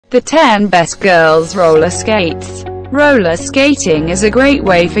The 10 best girls' roller skates. Roller skating is a great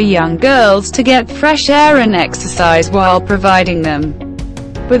way for young girls to get fresh air and exercise while providing them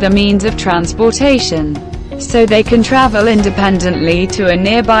with a means of transportation, so they can travel independently to a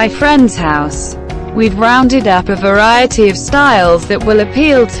nearby friend's house. We've rounded up a variety of styles that will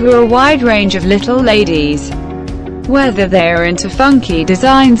appeal to a wide range of little ladies, whether they're into funky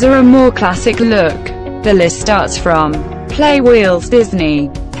designs or a more classic look. The list starts from Play Wheels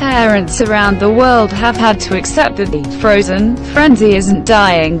Disney. Parents around the world have had to accept that the Frozen frenzy isn't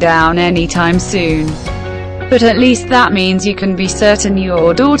dying down anytime soon. But at least that means you can be certain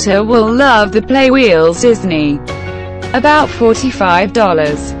your daughter will love the Play Wheels Disney. About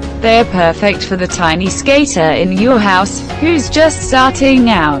 $45. They are perfect for the tiny skater in your house, who's just starting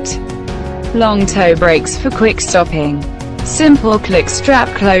out. Long toe brakes for quick stopping. Simple click strap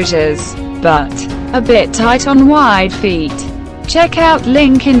closures, but a bit tight on wide feet. Check out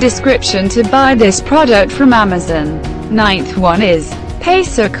link in description to buy this product from Amazon. Ninth one is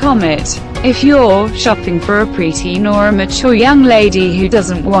Pacer Comet. If you're shopping for a preteen or a mature young lady who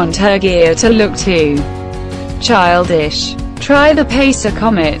doesn't want her gear to look too childish, try the Pacer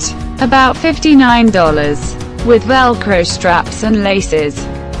Comet. About $59, with Velcro straps and laces,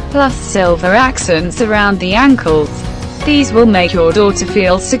 plus silver accents around the ankles. These will make your daughter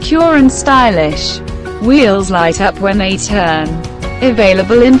feel secure and stylish. Wheels light up when they turn.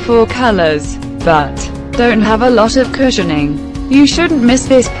 Available in 4 colors, but don't have a lot of cushioning. You shouldn't miss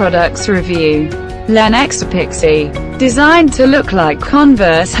this product's review. Lennox Pixie. Designed to look like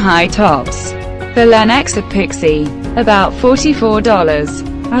Converse high tops. The Lennox Pixie, about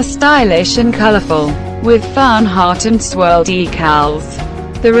 $44, are stylish and colorful, with fun heart and swirl decals.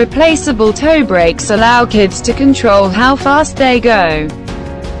 The replaceable toe brakes allow kids to control how fast they go,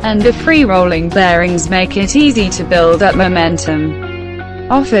 and the free-rolling bearings make it easy to build up momentum.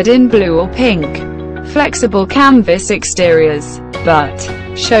 Offered in blue or pink. Flexible canvas exteriors, but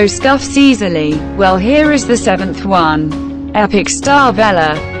show scuffs easily. Well, here is the 7th one. Epic Star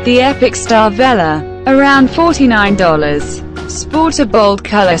Vela. The Epic Star Vela, around $49. Sport a bold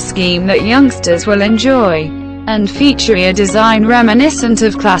color scheme that youngsters will enjoy, and feature a design reminiscent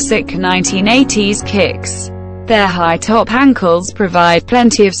of classic 1980s kicks. Their high top ankles provide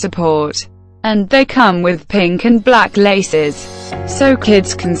plenty of support, and they come with pink and black laces, so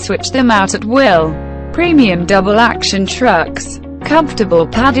kids can switch them out at will. Premium double-action trucks. Comfortable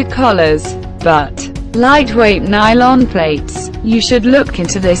padded collars, but lightweight nylon plates. You should look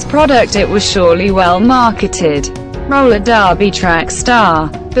into this product, it was surely well marketed. Roller Derby Track Star.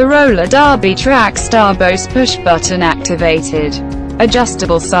 The Roller Derby Track Star boasts push-button activated,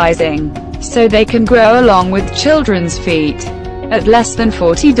 adjustable sizing, so they can grow along with children's feet. At less than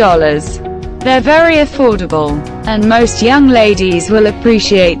 $40. They're very affordable, and most young ladies will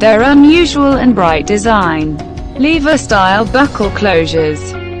appreciate their unusual and bright design. Lever-style buckle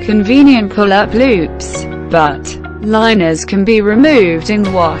closures. Convenient pull-up loops, but liners can be removed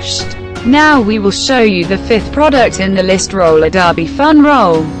and washed. Now we will show you the 5th product in the list, Roller Derby Fun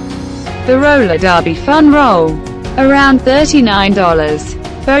Roll. The Roller Derby Fun Roll, around $39.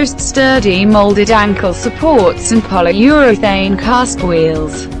 Boasts sturdy molded ankle supports and polyurethane cast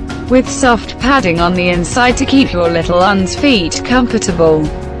wheels, with soft padding on the inside to keep your little one's feet comfortable.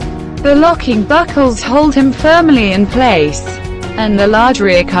 The locking buckles hold him firmly in place, and the large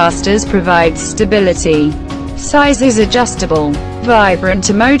rear casters provide stability. Size is adjustable. Vibrant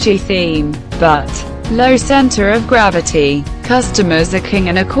emoji theme, but low center of gravity. Customers are king,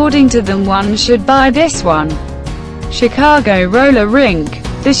 and according to them, one should buy this one. Chicago Roller Rink.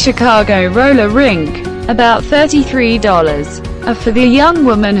 The Chicago Roller Rink, about $33, are for the young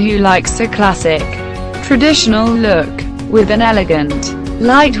woman who likes a classic, traditional look, with an elegant,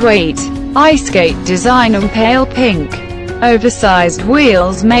 lightweight, ice skate design on pale pink, oversized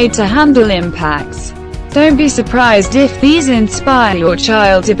wheels made to handle impacts. Don't be surprised if these inspire your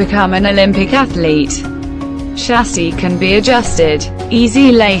child to become an Olympic athlete. Chassis can be adjusted,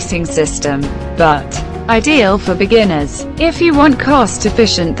 easy lacing system, but ideal for beginners. If you want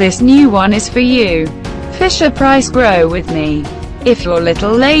cost-efficient, this new one is for you. Fisher-Price Grow With Me. If your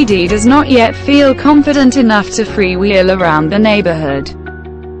little lady does not yet feel confident enough to freewheel around the neighborhood,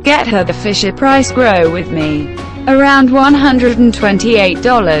 get her the Fisher-Price Grow With Me. Around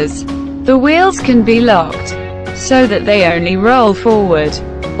 $128. The wheels can be locked, so that they only roll forward,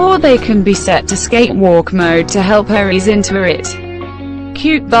 or they can be set to skate walk mode to help her ease into it.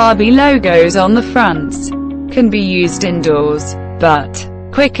 Cute Barbie logos on the fronts. Can be used indoors, but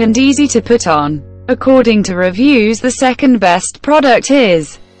quick and easy to put on. According to reviews, the second best product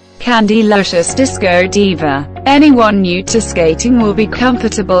is Candy Luscious Disco Diva. Anyone new to skating will be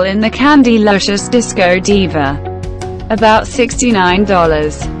comfortable in the Candy Luscious Disco Diva. About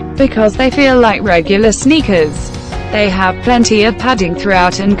 $69. Because they feel like regular sneakers. They have plenty of padding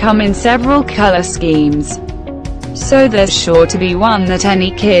throughout and come in several color schemes. So there's sure to be one that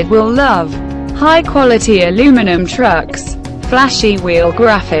any kid will love. High-quality aluminum trucks, flashy wheel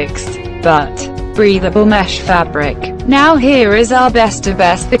graphics, but breathable mesh fabric. Now here is our best of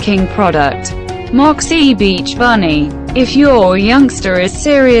best the king product. Moxie Beach Bunny. If your youngster is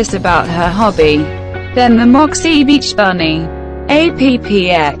serious about her hobby, then the Moxie Beach Bunny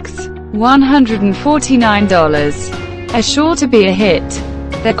APPX $149 are sure to be a hit.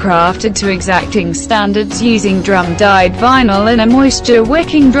 They're crafted to exacting standards using drum-dyed vinyl and a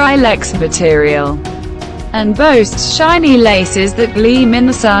moisture-wicking Drylex material, and boasts shiny laces that gleam in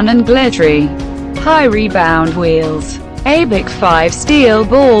the sun and glittery high-rebound wheels. ABIC 5 steel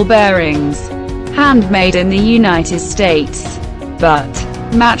ball bearings, handmade in the United States, but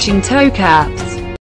matching toe caps,